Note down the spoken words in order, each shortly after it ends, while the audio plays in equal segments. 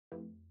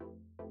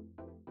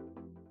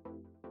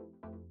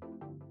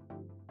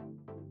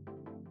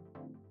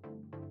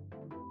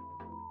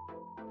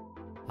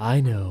I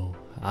know.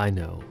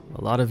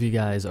 A lot of you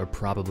guys are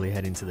probably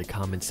heading to the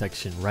comment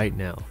section right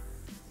now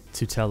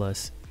to tell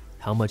us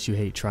how much you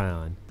hate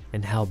Tryon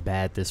and how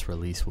bad this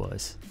release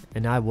was.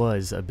 And I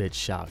was a bit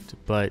shocked,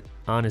 but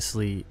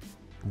honestly,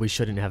 we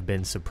shouldn't have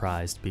been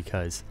surprised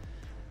because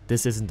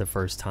this isn't the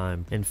first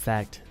time. In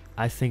fact,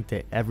 I think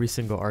that every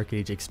single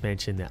ArcheAge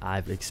expansion that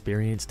I've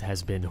experienced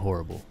has been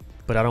horrible.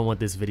 But I don't want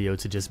this video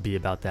to just be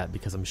about that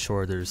because I'm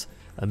sure there's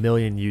a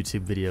million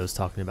YouTube videos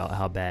talking about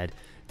how bad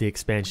the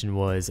expansion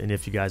was, and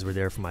if you guys were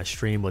there for my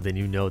stream, well then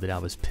you know that I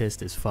was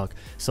pissed as fuck.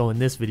 So in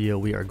this video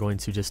we are going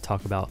to just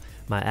talk about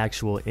my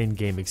actual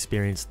in-game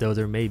experience, though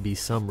there may be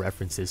some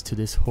references to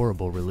this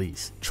horrible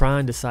release.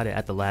 Tryon decided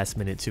at the last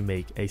minute to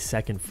make a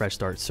second fresh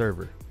start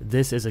server.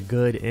 This is a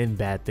good and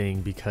bad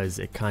thing because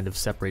it kind of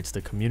separates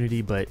the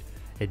community, but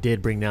it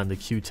did bring down the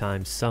queue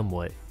time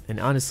somewhat. And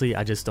honestly,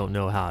 I just don't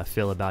know how I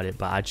feel about it,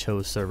 but I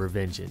chose server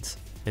vengeance.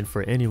 And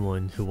for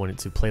anyone who wanted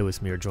to play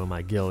with me or join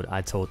my guild,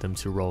 I told them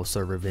to roll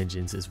server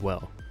vengeance as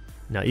well.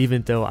 Now,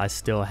 even though I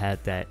still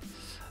had that,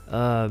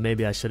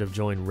 maybe I should have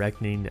joined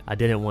reckoning, I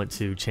didn't want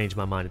to change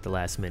my mind at the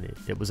last minute.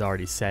 It was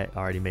already set, I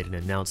already made an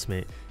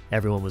announcement,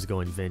 everyone was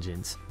going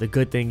vengeance. The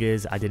good thing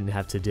is I didn't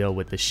have to deal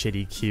with the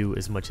shitty queue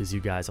as much as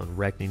you guys on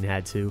reckoning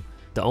had to.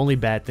 The only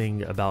bad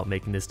thing about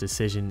making this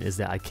decision is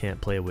that I can't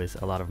play with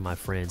a lot of my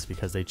friends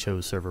because they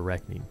chose server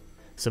reckoning.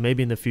 So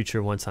maybe in the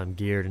future, once I'm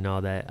geared and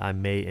all that, I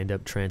may end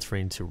up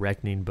transferring to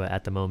reckoning, but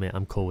at the moment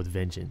I'm cool with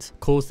vengeance.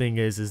 Cool thing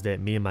is that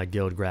me and my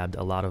guild grabbed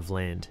a lot of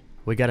land.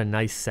 We got a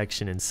nice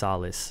section in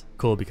Solace.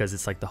 Cool because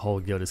it's like the whole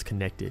guild is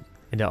connected.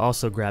 And I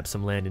also grabbed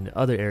some land in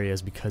other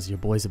areas because your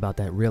boy's about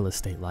that real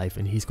estate life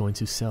and he's going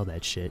to sell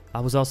that shit.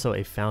 I was also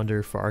a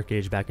founder for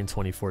ArcheAge back in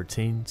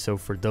 2014, so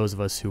for those of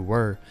us who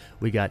were,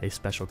 we got a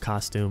special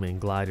costume and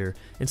glider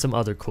and some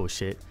other cool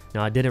shit.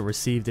 Now I didn't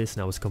receive this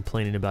and I was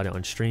complaining about it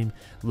on stream.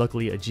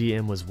 Luckily a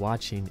GM was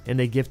watching and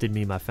they gifted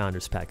me my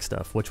founders pack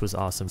stuff, which was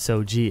awesome.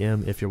 So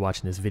GM, if you're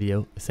watching this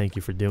video, thank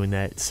you for doing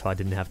that so I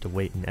didn't have to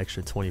wait an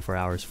extra 24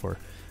 hours for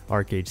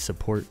ArcheAge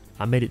support.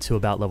 I made it to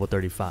about level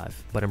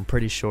 35, but I'm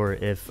pretty sure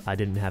if I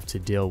didn't have to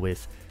deal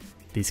with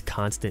these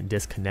constant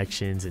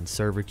disconnections and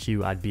server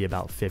queue, I'd be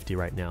about 50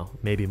 right now,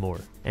 maybe more.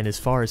 And as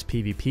far as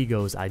PvP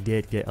goes, I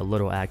did get a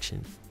little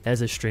action.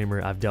 As a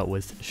streamer, I've dealt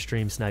with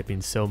stream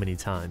sniping so many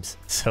times,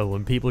 so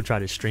when people try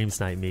to stream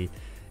snipe me,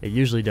 it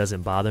usually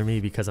doesn't bother me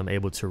because I'm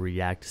able to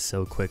react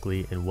so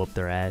quickly and whoop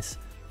their ass.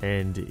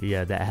 And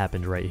yeah, that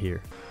happened right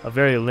here. A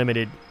very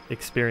limited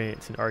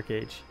experience in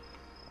ArcheAge.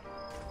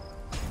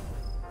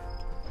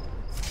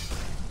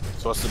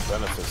 So what's the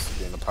benefits of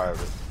being a pirate?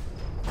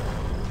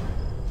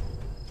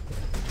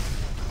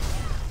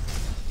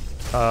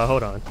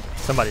 Hold on.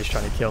 Somebody's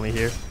trying to kill me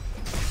here.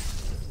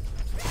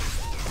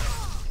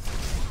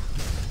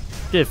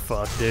 Get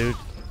fucked, dude.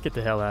 Get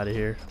the hell out of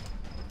here.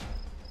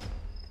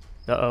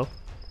 Uh-oh.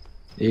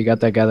 Yeah, you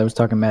got that guy that was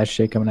talking mad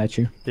shit coming at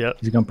you. Yep.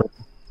 He's going purple.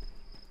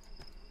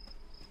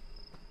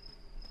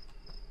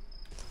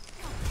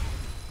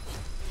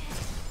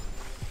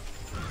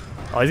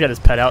 Oh, he's got his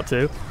pet out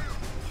too.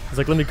 He's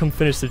like, let me come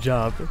finish the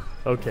job.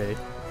 Okay.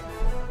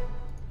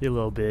 You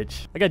little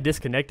bitch. I got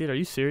disconnected. Are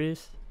you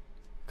serious?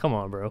 Come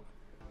on, bro.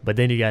 But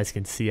then you guys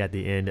can see at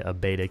the end a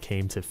beta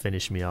came to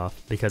finish me off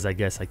because I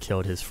guess I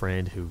killed his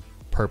friend who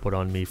purpled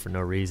on me for no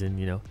reason,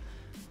 you know.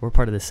 We're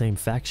part of the same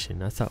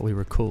faction. I thought we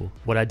were cool.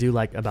 What I do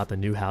like about the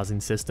new housing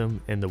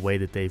system and the way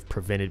that they've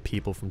prevented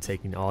people from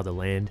taking all the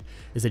land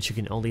is that you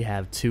can only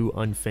have 2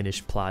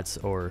 unfinished plots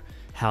or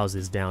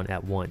houses down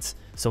at once.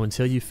 So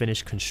until you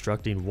finish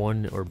constructing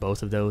one or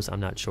both of those, I'm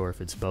not sure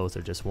if it's both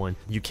or just one,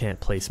 you can't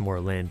place more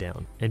land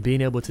down. And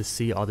being able to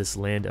see all this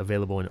land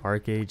available in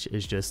ArcheAge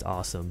is just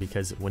awesome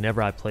because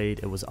whenever I played,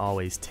 it was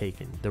always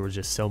taken. There were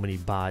just so many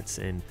bots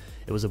and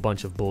it was a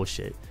bunch of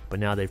bullshit, but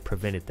now they've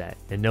prevented that.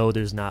 And no,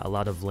 there's not a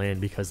lot of land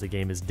because the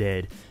game is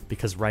dead,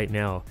 because right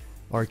now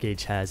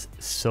ArcheAge has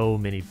so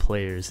many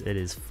players, it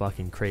is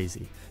fucking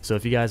crazy. So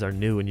if you guys are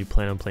new and you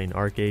plan on playing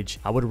ArcheAge,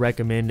 I would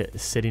recommend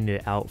sitting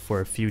it out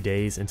for a few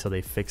days until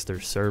they fix their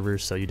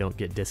servers so you don't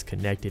get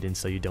disconnected and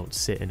so you don't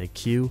sit in a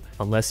queue.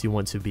 Unless you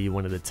want to be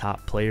one of the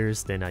top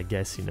players, then I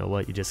guess, you know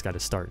what, you just got to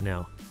start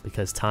now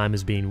because time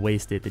is being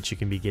wasted that you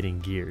can be getting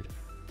geared.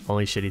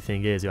 Only shitty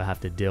thing is you'll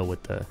have to deal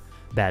with the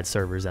bad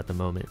servers at the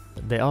moment.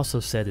 They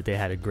also said that they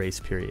had a grace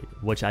period,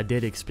 which I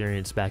did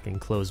experience back in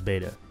closed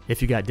beta.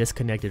 If you got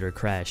disconnected or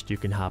crashed, you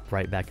can hop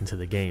right back into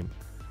the game.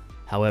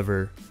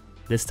 However,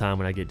 this time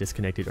when I get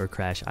disconnected or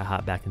crash, I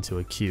hop back into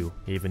a queue,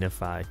 even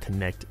if I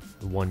connect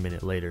 1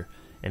 minute later,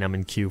 and I'm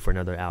in queue for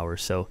another hour.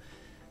 So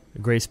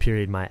grace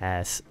period my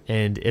ass.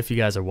 And if you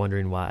guys are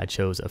wondering why I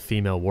chose a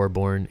female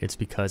Warborn, it's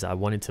because I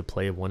wanted to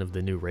play one of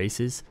the new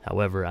races.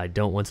 However, I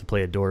don't want to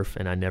play a dwarf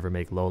and I never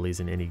make lolis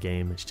in any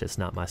game. It's just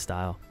not my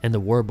style. And the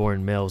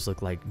Warborn males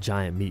look like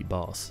giant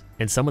meatballs.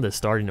 And some of the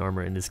starting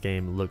armor in this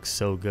game looks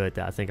so good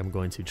that I think I'm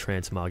going to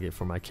transmog it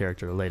for my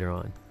character later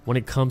on. When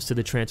it comes to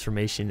the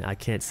transformation, I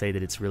can't say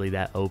that it's really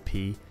that OP.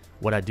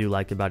 What I do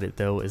like about it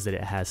though is that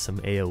it has some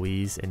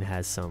AoEs and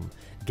has some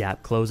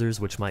gap closers,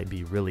 which might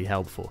be really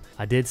helpful.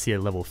 I did see a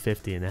level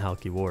 50 in the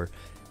Halki War,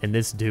 and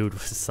this dude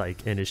was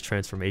like in his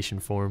transformation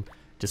form,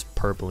 just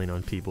purpling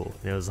on people,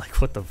 and it was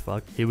like, what the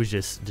fuck? He was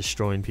just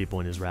destroying people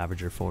in his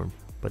Ravager form.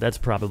 But that's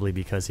probably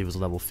because he was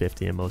level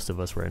 50 and most of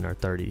us were in our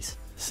 30s.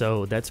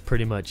 So that's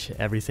pretty much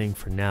everything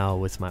for now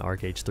with my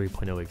ArcheAge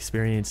 3.0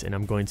 experience, and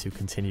I'm going to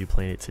continue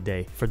playing it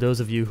today. For those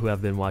of you who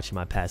have been watching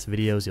my past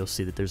videos, you'll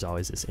see that there's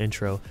always this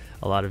intro.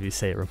 A lot of you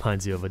say it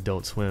reminds you of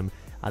Adult Swim.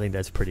 I think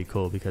that's pretty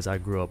cool because I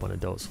grew up on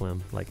Adult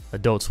Swim. Like,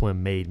 Adult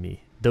Swim made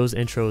me. Those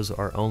intros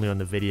are only on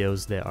the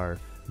videos that are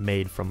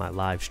made from my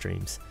live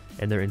streams,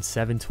 and they're in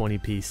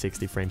 720p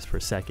 60 frames per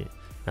second.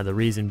 Now the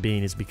reason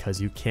being is because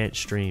you can't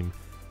stream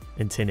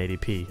in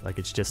 1080p, like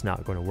it's just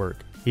not going to work.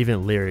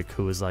 Even Lyric,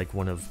 who is like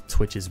one of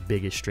Twitch's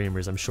biggest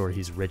streamers, I'm sure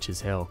he's rich as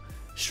hell,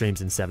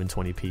 streams in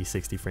 720p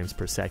 60 frames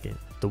per second.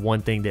 The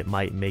one thing that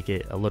might make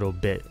it a little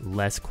bit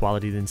less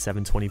quality than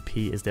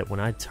 720p is that when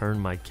I turn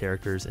my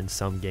characters in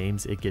some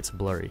games, it gets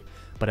blurry.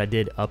 But I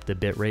did up the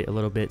bitrate a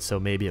little bit, so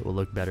maybe it will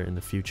look better in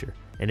the future.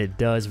 And it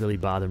does really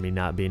bother me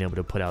not being able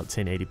to put out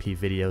 1080p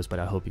videos, but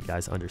I hope you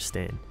guys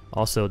understand.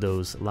 Also,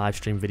 those live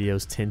stream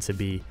videos tend to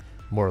be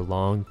more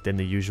long than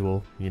the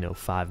usual,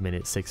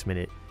 5-minute,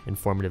 6-minute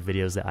informative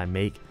videos that I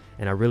make,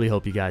 and I really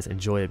hope you guys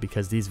enjoy it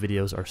because these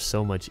videos are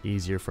so much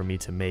easier for me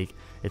to make.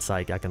 It's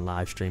like I can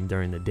live stream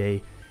during the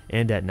day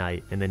and at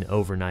night, and then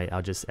overnight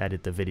I'll just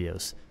edit the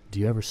videos. Do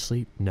you ever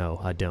sleep? No,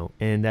 I don't.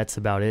 And that's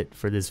about it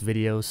for this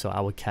video, so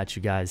I will catch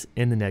you guys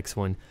in the next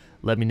one.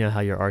 Let me know how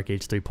your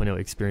ArcheAge 3.0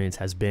 experience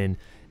has been,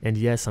 and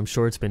yes, I'm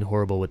sure it's been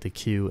horrible with the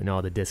queue and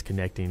all the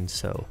disconnecting,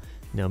 so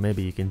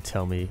maybe you can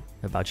tell me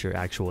about your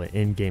actual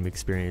in-game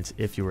experience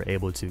if you were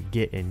able to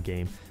get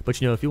in-game. But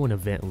if you want to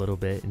vent a little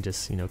bit and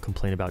just,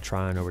 complain about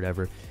trying or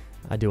whatever,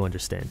 I do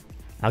understand.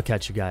 I'll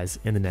catch you guys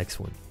in the next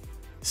one.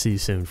 See you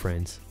soon,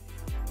 friends.